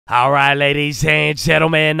All right, ladies and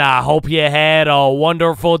gentlemen, I hope you had a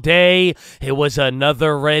wonderful day. It was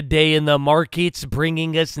another red day in the markets,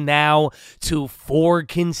 bringing us now to 4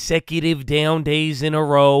 consecutive down days in a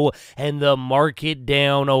row, and the market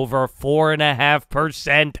down over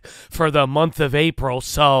 4.5% for the month of April.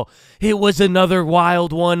 So it was another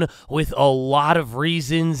wild one with a lot of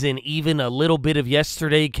reasons and even a little bit of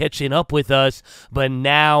yesterday catching up with us. But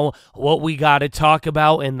now what we got to talk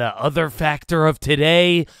about, and the other factor of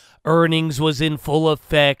today, earnings was in full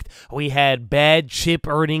effect. We had bad chip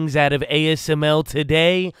earnings out of ASML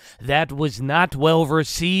today. That was not well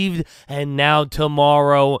received. And now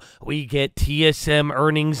tomorrow we get TSM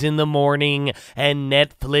earnings in the morning and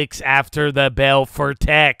Netflix after the bell for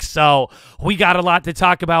tech. So we got a lot to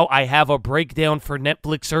talk about. I have a breakdown for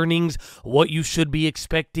Netflix earnings, what you should be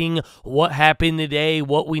expecting, what happened today,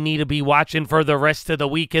 what we need to be watching for the rest of the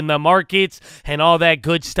week in the markets, and all that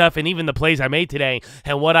good stuff, and even the plays I made today,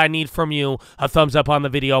 and what I need from you. A thumbs up on the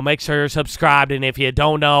video. Make sure you're subscribed, and if you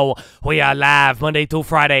don't know, we are live Monday through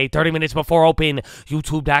Friday, 30 minutes before open,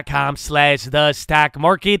 youtube.com/the stock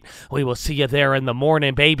market. We will see you there in the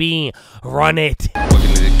morning, baby. Run it.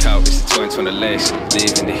 Working to the couch, it's the 2020 election.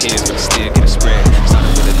 Live in the hills, but I still get a spread. Started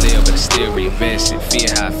with a live, but I still reinvest it. Feel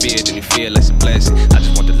how I feel, then you feel it's a blessing. I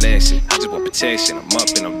just want the lesson, I just want protection. I'm up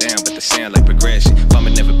and I'm down, but the sound like progression. Farmer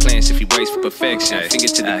never plans if he waits for perfection. Finger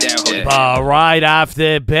to the down, hold it. Right off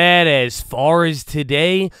the bat, as far as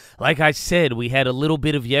today, like I said, we had a little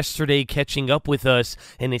bit of yesterday catching up with us,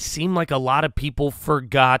 and it seemed like a lot of people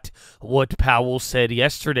forgot what Powell said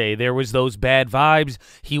yesterday. There was those bad vibes.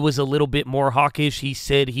 He was a little bit more hawkish. He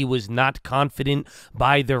said he was not confident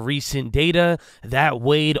by the recent data. That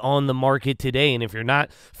weighed on the market today, and if you're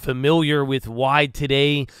not familiar with why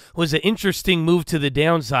today was an interesting move to the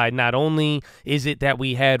downside, not only is it that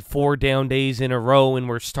we had 4 down days in a row and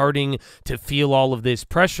we're starting to feel all of this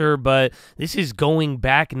pressure, but this is going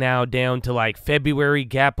back now down to like February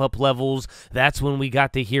gap up levels. That's when we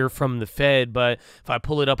got to hear from the Fed. But if I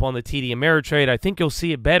pull it up on the TD Ameritrade, I think you'll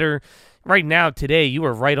see it better. Right now, today, you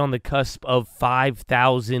are right on the cusp of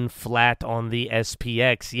 5,000 flat on the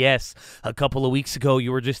SPX. Yes, a couple of weeks ago,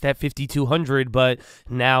 you were just at 5,200, but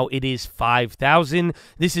now it is 5,000.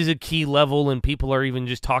 This is a key level, and people are even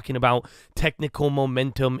just talking about technical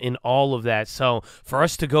momentum in all of that. So for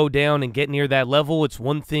us to go down and get near that level, it's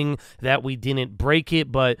one thing that we didn't break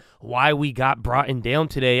it, but why we got brought down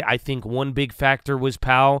today, I think one big factor was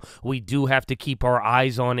Powell. We do have to keep our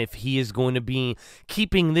eyes on if he is going to be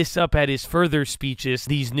keeping this up at his further speeches,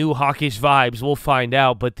 these new hawkish vibes. We'll find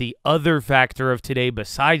out. But the other factor of today,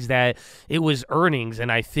 besides that, it was earnings,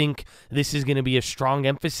 and I think this is going to be a strong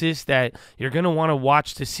emphasis that you're going to want to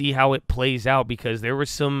watch to see how it plays out, because there were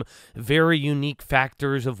some very unique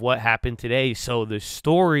factors of what happened today. So the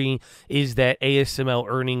story is that ASML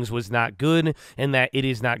earnings was not good, and that it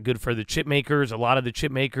is not good for the chip makers. A lot of the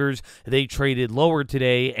chip makers, they traded lower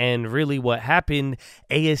today, and really what happened,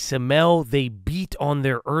 ASML, they beat on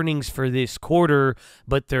their earnings for this quarter,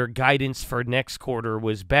 but their guidance for next quarter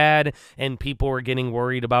was bad, and people were getting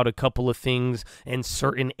worried about a couple of things in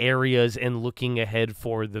certain areas and looking ahead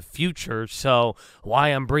for the future. So why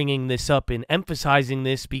I'm bringing this up and emphasizing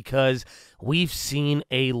this, because we've seen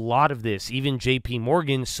a lot of this. Even JP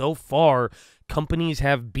Morgan so far, companies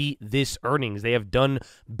have beat this earnings. They have done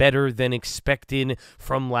better than expected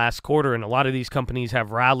from last quarter, and a lot of these companies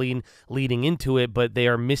have rallied leading into it, but they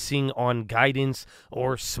are missing on guidance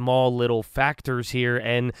or small little factors here,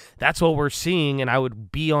 and that's what we're seeing. And I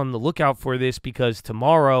would be on the lookout for this, because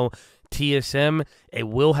tomorrow TSM, it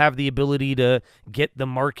will have the ability to get the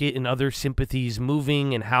market and other sympathies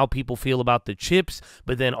moving and how people feel about the chips,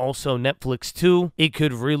 but then also Netflix too. It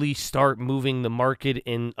could really start moving the market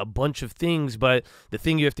in a bunch of things, but the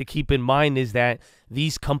thing you have to keep in mind is that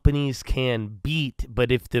these companies can beat,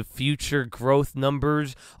 but if the future growth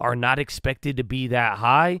numbers are not expected to be that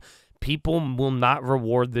high, people will not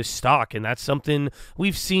reward this stock, and that's something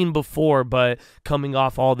we've seen before. But coming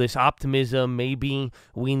off all this optimism, maybe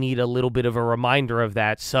we need a little bit of a reminder of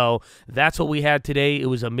that. So that's what we had today. It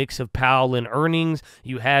was a mix of Powell and earnings.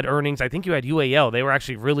 You had earnings. I think you had UAL. They were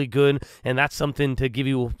actually really good, and that's something to give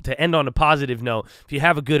you to end on a positive note. If you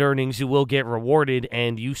have a good earnings, you will get rewarded,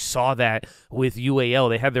 and you saw that with UAL.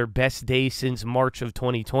 They had their best day since March of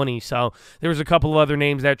 2020. So there was a couple of other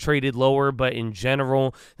names that traded lower, but in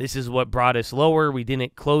general, this is what brought us lower. We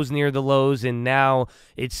didn't close near the lows, and now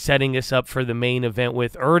it's setting us up for the main event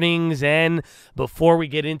with earnings. And before we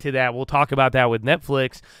get into that, we'll talk about that with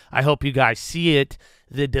Netflix. I hope you guys see it.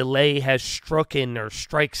 The delay has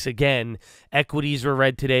strikes again. Equities were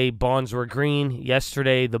red today, bonds were green.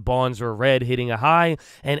 Yesterday, the bonds were red, hitting a high,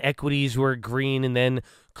 and equities were green, and then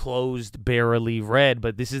closed barely red.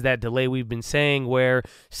 But this is that delay we've been saying where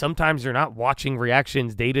sometimes they're not watching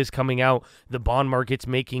reactions. Data's coming out, the bond market's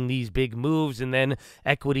making these big moves, and then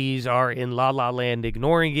equities are in la-la land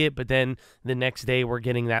ignoring it, but then the next day we're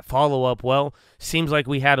getting that follow-up. Well, seems like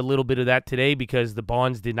we had a little bit of that today because the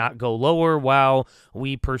bonds did not go lower while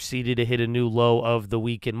we proceeded to hit a new low of the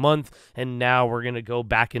week and month, and now we're going to go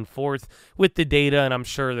back and forth with the data, and I'm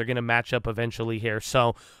sure they're going to match up eventually here.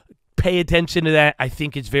 So pay attention to that. I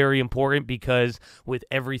think it's very important because with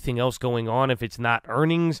everything else going on, if it's not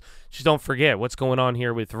earnings, just don't forget what's going on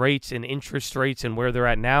here with rates and interest rates and where they're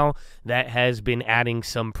at now. That has been adding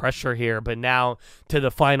some pressure here. But now to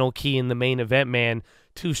the final key in the main event, man.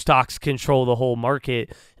 Two stocks control the whole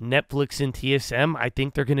market. Netflix and TSM, I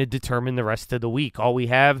think they're going to determine the rest of the week. All we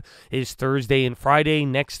have is Thursday and Friday.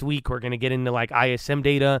 Next week, we're going to get into like ISM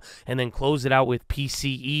data and then close it out with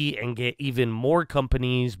PCE and get even more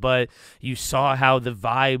companies. But you saw how the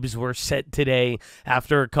vibes were set today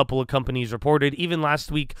after a couple of companies reported. Even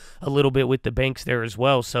last week, a little bit with the banks there as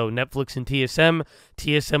well. So Netflix and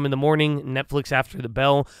TSM in the morning, Netflix after the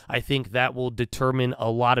bell. I think that will determine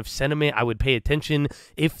a lot of sentiment. I would pay attention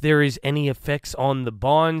if there is any effects on the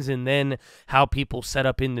bonds and then how people set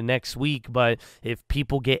up into next week. But if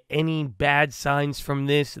people get any bad signs from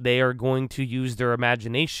this, they are going to use their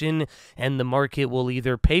imagination and the market will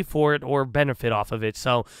either pay for it or benefit off of it.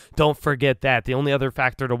 So don't forget that. The only other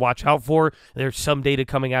factor to watch out for, there's some data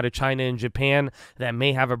coming out of China and Japan that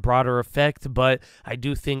may have a broader effect, but I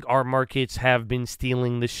do think our markets have been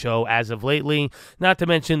stealing the show as of lately. Not to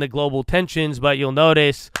mention the global tensions, but you'll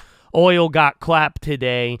notice oil got clapped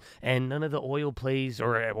today, and none of the war plays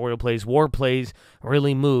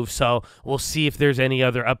really move. So we'll see if there's any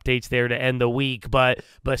other updates there to end the week. But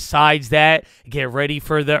besides that, get ready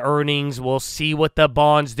for the earnings. We'll see what the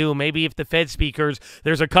bonds do. Maybe if the Fed speakers,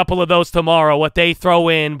 there's a couple of those tomorrow, what they throw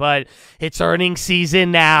in. But it's earnings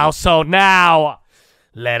season now. So now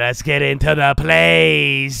let us get into the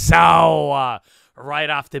plays. So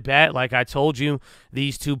right off the bat, like I told you,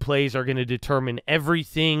 these two plays are going to determine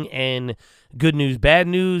everything. And good news, bad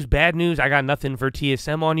news, bad news. I got nothing for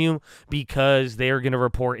TSM on you because they are going to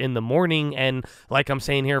report in the morning. And like I'm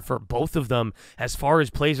saying here for both of them, as far as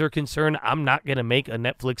plays are concerned, I'm not going to make a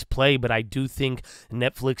Netflix play, but I do think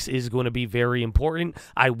Netflix is going to be very important.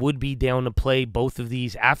 I would be down to play both of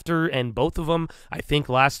these after, and both of them, I think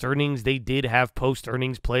last earnings, they did have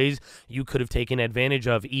post-earnings plays you could have taken advantage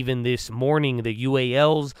of. Even this morning, the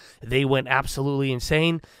UALs, they went absolutely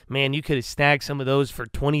insane. Man, you could have snagged some of those for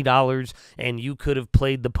 $20 and you could have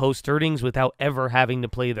played the post-earnings without ever having to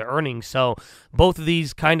play the earnings. So both of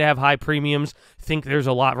these kind of have high premiums. Think there's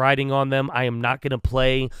a lot riding on them. I am not going to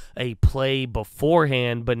play a play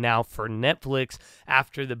beforehand, but now for Netflix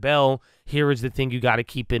after the bell, here is the thing you got to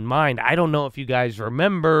keep in mind. I don't know if you guys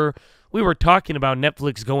remember, we were talking about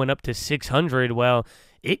Netflix going up to 600. Well,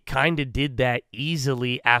 it kind of did that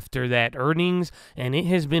easily after that earnings, and it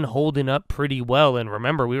has been holding up pretty well. And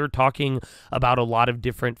remember, we were talking about a lot of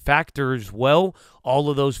different factors. Well,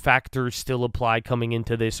 all of those factors still apply coming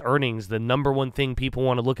into this earnings. The number one thing people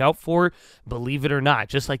want to look out for, believe it or not,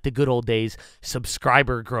 just like the good old days,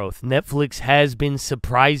 subscriber growth. Netflix has been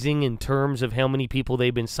surprising in terms of how many people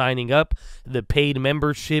they've been signing up, the paid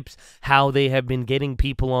memberships, how they have been getting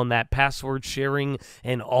people on that password sharing,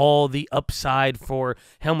 and all the upside for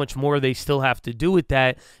how much more they still have to do with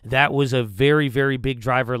that. That was a very, very big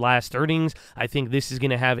driver last earnings. I think this is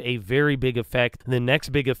going to have a very big effect. The next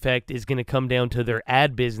big effect is going to come down to their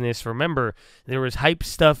ad business. Remember, there was hype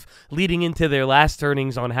stuff leading into their last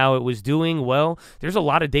earnings on how it was doing. Well, there's a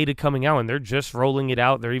lot of data coming out, and they're just rolling it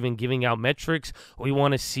out. They're even giving out metrics. We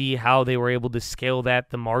want to see how they were able to scale that,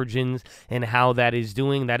 the margins, and how that is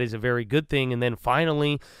doing. That is a very good thing. And then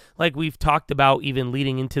finally, like we've talked about even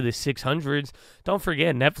leading into the 600s, don't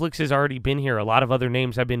forget, Netflix has already been here. A lot of other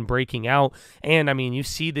names have been breaking out. And, I mean, you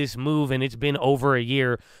see this move, and it's been over a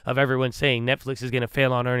year of everyone saying Netflix is going to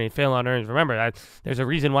fail on earnings, fail on earnings. Remember, there's a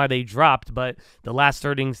reason why they dropped, but the last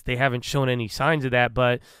earnings, they haven't shown any signs of that.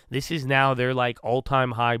 But this is now their, like,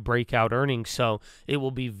 all-time high breakout earnings. So it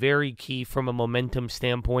will be very key from a momentum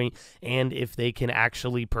standpoint and if they can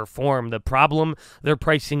actually perform. The problem, they're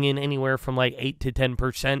pricing in anywhere from, like, 8 to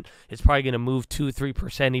 10%. It's probably going to move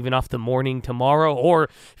 2-3% even off the morning tomorrow. Or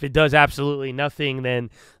if it does absolutely nothing, then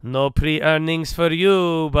no pre-earnings for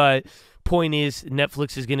you. But point is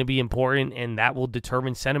Netflix is going to be important, and that will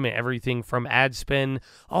determine sentiment, everything from ad spend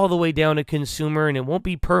all the way down to consumer, and it won't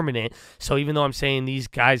be permanent. So even though I'm saying these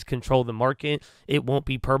guys control the market, it won't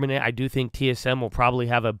be permanent. I do think TSM will probably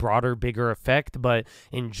have a broader, bigger effect, but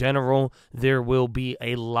in general, there will be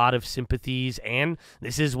a lot of sympathies, and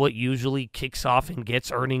this is what usually kicks off and gets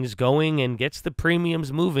earnings going and gets the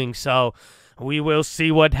premiums moving. So we will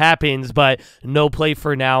see what happens, but no play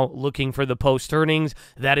for now. Looking for the post earnings.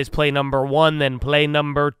 That is play number 1. Then play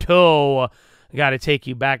number 2. Got to take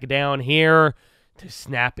you back down here to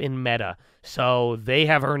Snap and Meta. So they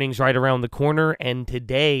have earnings right around the corner, and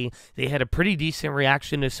today they had a pretty decent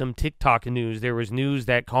reaction to some TikTok news. There was news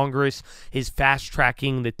that Congress is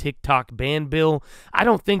fast-tracking the TikTok ban bill. I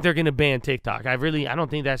don't think they're going to ban TikTok. I don't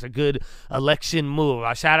think that's a good election move.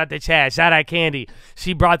 Shout out to Chad. Shout out Candy.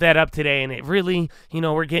 She brought that up today, and it really,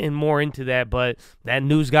 we're getting more into that, but that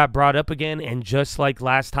news got brought up again, and just like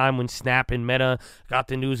last time when Snap and Meta got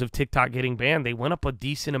the news of TikTok getting banned, they went up a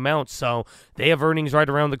decent amount. So they have earnings right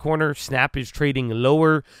around the corner. Snap is trading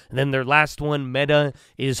lower than their last one. Meta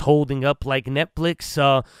is holding up like Netflix.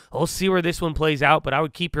 We'll see where this one plays out, but I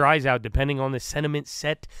would keep your eyes out depending on the sentiment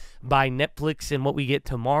set by Netflix and what we get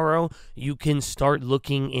tomorrow. You can start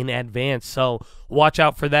looking in advance. So watch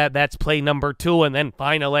out for that. That's play number 2. And then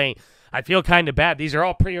finally, I feel kind of bad. These are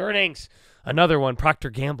all pre-earnings. Another one, Procter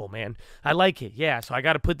 & Gamble, man. I like it. Yeah, so I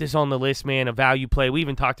got to put this on the list, man, a value play. We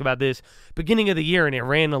even talked about this beginning of the year, and it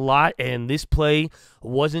ran a lot, and this play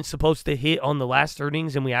wasn't supposed to hit on the last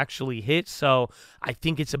earnings, and we actually hit. So I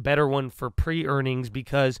think it's a better one for pre-earnings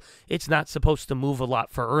because it's not supposed to move a lot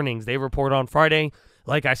for earnings. They report on Friday.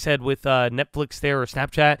 Like I said with Netflix there or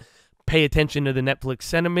Snapchat, pay attention to the Netflix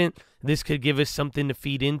sentiment. This could give us something to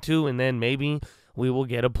feed into, and then maybe we will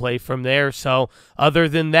get a play from there. So other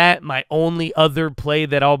than that, my only other play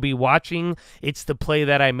that I'll be watching, it's the play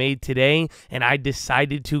that I made today, and I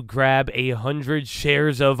decided to grab 100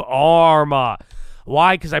 shares of ARMA.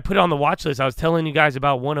 Why? Because I put it on the watch list. I was telling you guys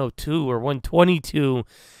about 102 or 122,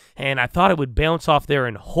 and I thought it would bounce off there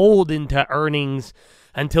and hold into earnings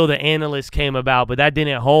until the analyst came about, but that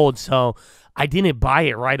didn't hold, so I didn't buy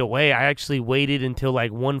it right away. I actually waited until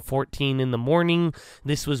like 1:14 in the morning.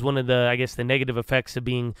 This was one of the, I guess, the negative effects of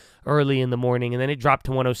being early in the morning, and then it dropped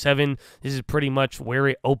to 107. This is pretty much where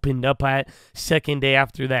it opened up at. Second day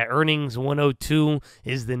after that earnings, 102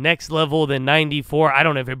 is the next level, then 94. I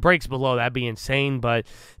don't know if it breaks below, that'd be insane, but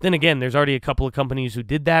then again, there's already a couple of companies who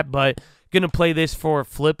did that, but going to play this for a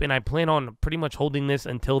flip, and I plan on pretty much holding this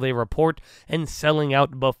until they report and selling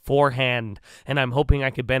out beforehand, and I'm hoping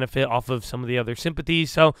I could benefit off of some of the other sympathies.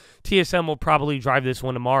 So TSM will probably drive this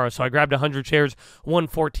one tomorrow. So I grabbed 100 shares,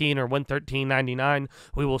 114 or 113.99.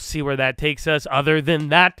 We will see where that takes us. Other than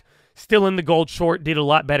that, still in the gold short, did a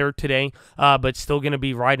lot better today, but still going to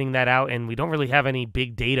be riding that out, and we don't really have any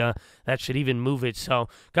big data that should even move it. So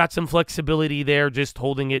got some flexibility there, just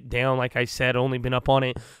holding it down. Like I said, only been up on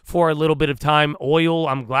it for a little bit of time. Oil,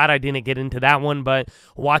 I'm glad I didn't get into that one, but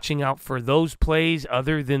watching out for those plays.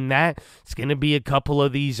 Other than that, it's going to be a couple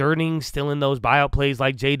of these earnings, still in those buyout plays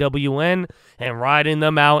like JWN, and riding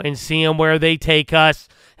them out and seeing where they take us.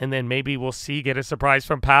 And then maybe we'll get a surprise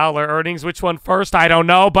from Powell or earnings. Which one first? I don't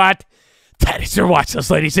know, but that is your watch list,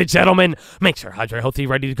 ladies and gentlemen. Make sure hydrate healthy,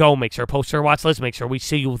 ready to go. Make sure post your watch list. Make sure we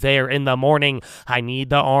see you there in the morning. I need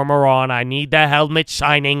the armor on. I need the helmet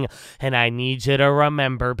shining. And I need you to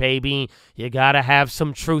remember, baby, you got to have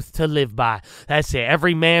some truth to live by. That's it.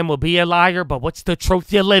 Every man will be a liar, but what's the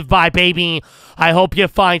truth you live by, baby? I hope you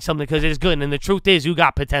find something because it's good. And the truth is you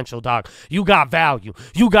got potential, dog. You got value.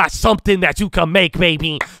 You got something that you can make,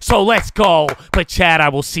 baby. So let's go. But Chad, I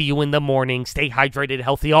will see you in the morning. Stay hydrated,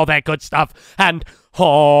 healthy, all that good stuff. And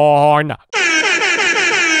horn.